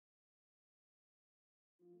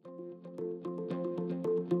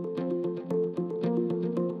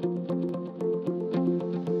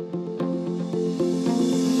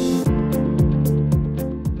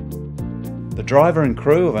driver and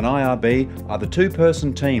crew of an IRB are the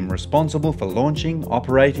two-person team responsible for launching,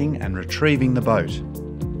 operating and retrieving the boat.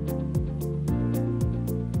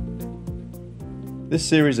 This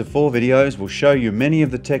series of 4 videos will show you many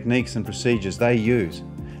of the techniques and procedures they use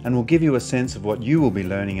and will give you a sense of what you will be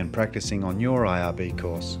learning and practicing on your IRB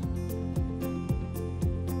course.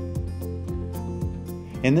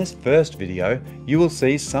 In this first video, you will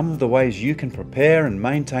see some of the ways you can prepare and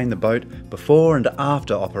maintain the boat before and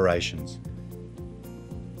after operations.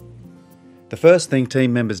 The first thing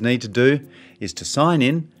team members need to do is to sign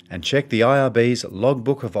in and check the IRB's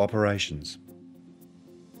logbook of operations.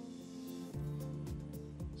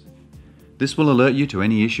 This will alert you to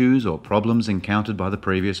any issues or problems encountered by the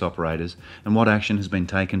previous operators and what action has been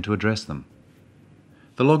taken to address them.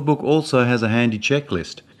 The logbook also has a handy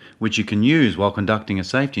checklist which you can use while conducting a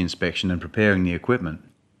safety inspection and preparing the equipment.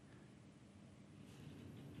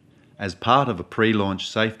 As part of a pre-launch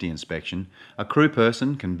safety inspection, a crew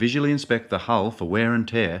person can visually inspect the hull for wear and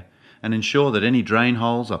tear and ensure that any drain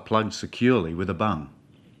holes are plugged securely with a bung.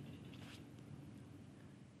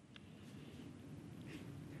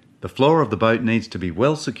 The floor of the boat needs to be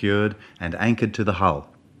well secured and anchored to the hull.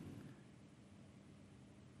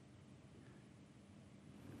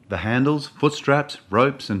 The handles, foot straps,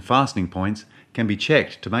 ropes and fastening points can be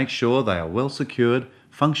checked to make sure they are well secured,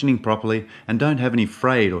 functioning properly and don't have any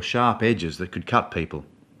frayed or sharp edges that could cut people.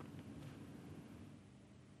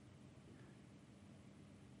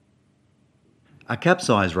 A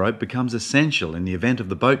capsize rope becomes essential in the event of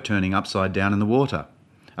the boat turning upside down in the water.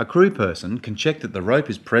 A crew person can check that the rope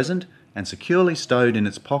is present and securely stowed in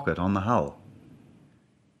its pocket on the hull.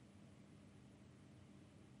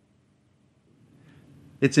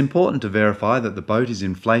 It's important to verify that the boat is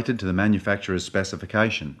inflated to the manufacturer's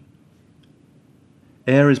specification.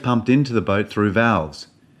 Air is pumped into the boat through valves.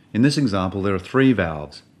 In this example there are 3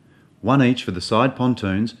 valves, one each for the side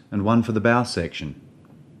pontoons and one for the bow section.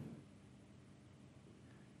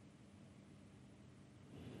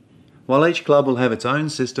 While each club will have its own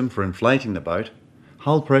system for inflating the boat,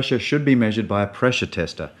 hull pressure should be measured by a pressure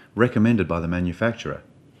tester recommended by the manufacturer.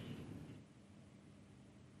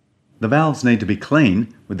 The valves need to be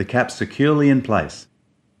clean with the caps securely in place.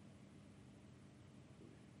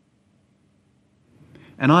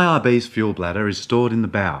 An IRB's fuel bladder is stored in the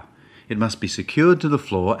bow. It must be secured to the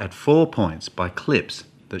floor at 4 points by clips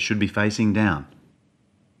that should be facing down.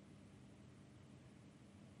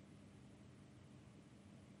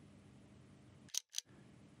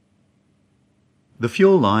 The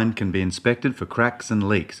fuel line can be inspected for cracks and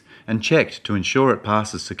leaks and checked to ensure it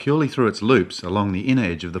passes securely through its loops along the inner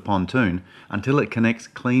edge of the pontoon until it connects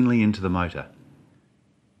cleanly into the motor.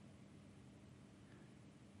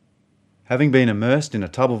 Having been immersed in a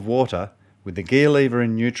tub of water, with the gear lever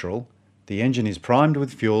in neutral, the engine is primed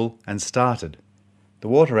with fuel and started. The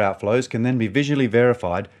water outflows can then be visually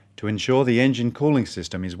verified to ensure the engine cooling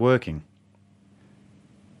system is working.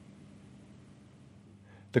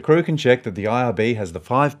 The crew can check that the IRB has the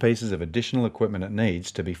 5 pieces of additional equipment it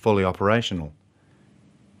needs to be fully operational.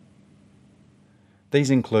 These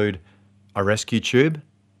include a rescue tube,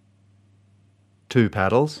 2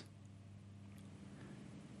 paddles,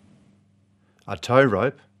 a tow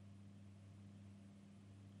rope,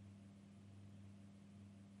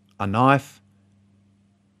 a knife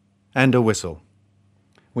and a whistle,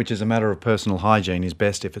 which as a matter of personal hygiene is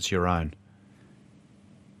best if it's your own.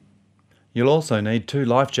 You'll also need 2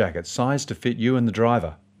 life jackets sized to fit you and the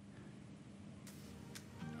driver.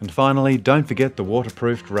 And finally, don't forget the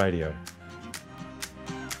waterproofed radio.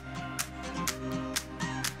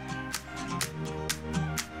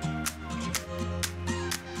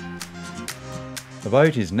 The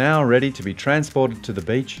boat is now ready to be transported to the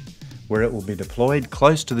beach, where it will be deployed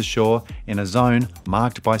close to the shore in a zone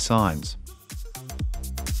marked by signs.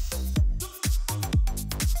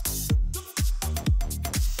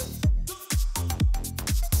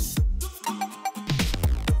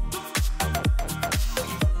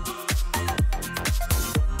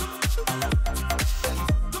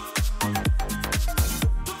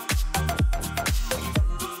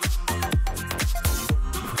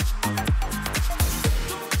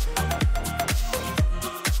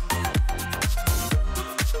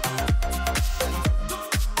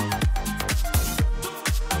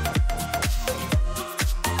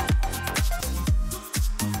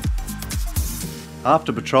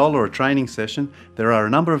 After patrol or a training session, there are a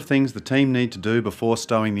number of things the team need to do before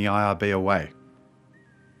stowing the IRB away.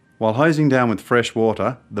 While hosing down with fresh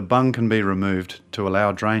water, the bung can be removed to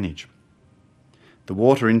allow drainage. The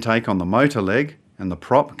water intake on the motor leg and the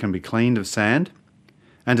prop can be cleaned of sand,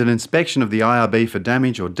 and an inspection of the IRB for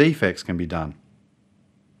damage or defects can be done.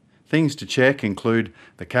 Things to check include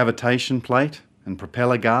the cavitation plate and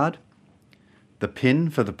propeller guard, the pin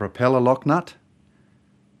for the propeller lock nut,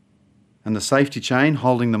 and the safety chain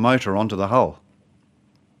holding the motor onto the hull.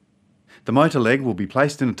 The motor leg will be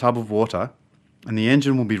placed in a tub of water and the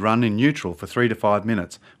engine will be run in neutral for 3 to 5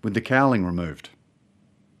 minutes with the cowling removed.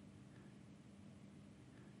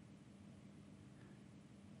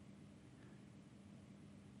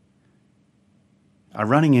 A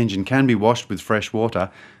running engine can be washed with fresh water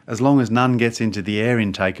as long as none gets into the air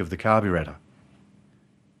intake of the carburetor.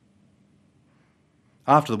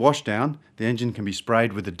 After the washdown, the engine can be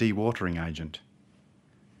sprayed with a dewatering agent.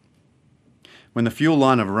 When the fuel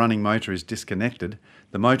line of a running motor is disconnected,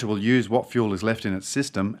 the motor will use what fuel is left in its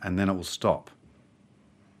system and then it will stop.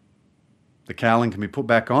 The cowling can be put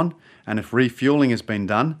back on, and if refuelling has been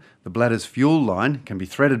done, the bladder's fuel line can be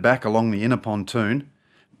threaded back along the inner pontoon,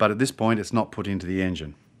 but at this point it's not put into the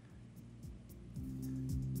engine.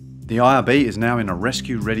 The IRB is now in a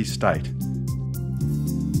rescue-ready state.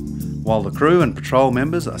 While the crew and patrol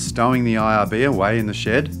members are stowing the IRB away in the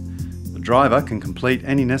shed, the driver can complete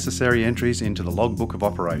any necessary entries into the logbook of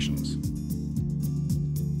operations.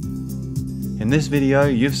 In this video,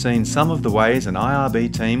 you've seen some of the ways an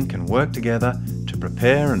IRB team can work together to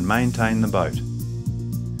prepare and maintain the boat.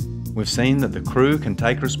 We've seen that the crew can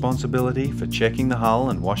take responsibility for checking the hull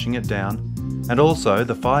and washing it down, and also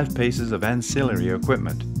the 5 pieces of ancillary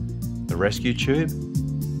equipment: the rescue tube,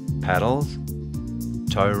 paddles,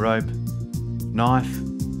 tow rope, knife,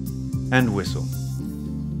 and whistle.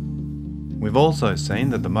 We've also seen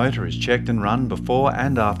that the motor is checked and run before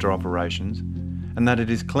and after operations, and that it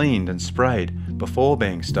is cleaned and sprayed before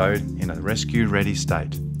being stowed in a rescue-ready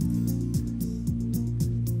state.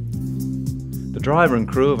 The driver and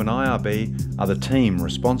crew of an IRB are the team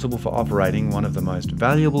responsible for operating one of the most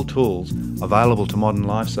valuable tools available to modern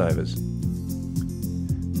lifesavers.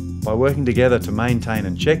 By working together to maintain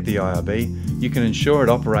and check the IRB, you can ensure it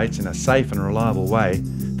operates in a safe and reliable way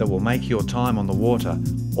that will make your time on the water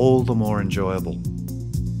all the more enjoyable.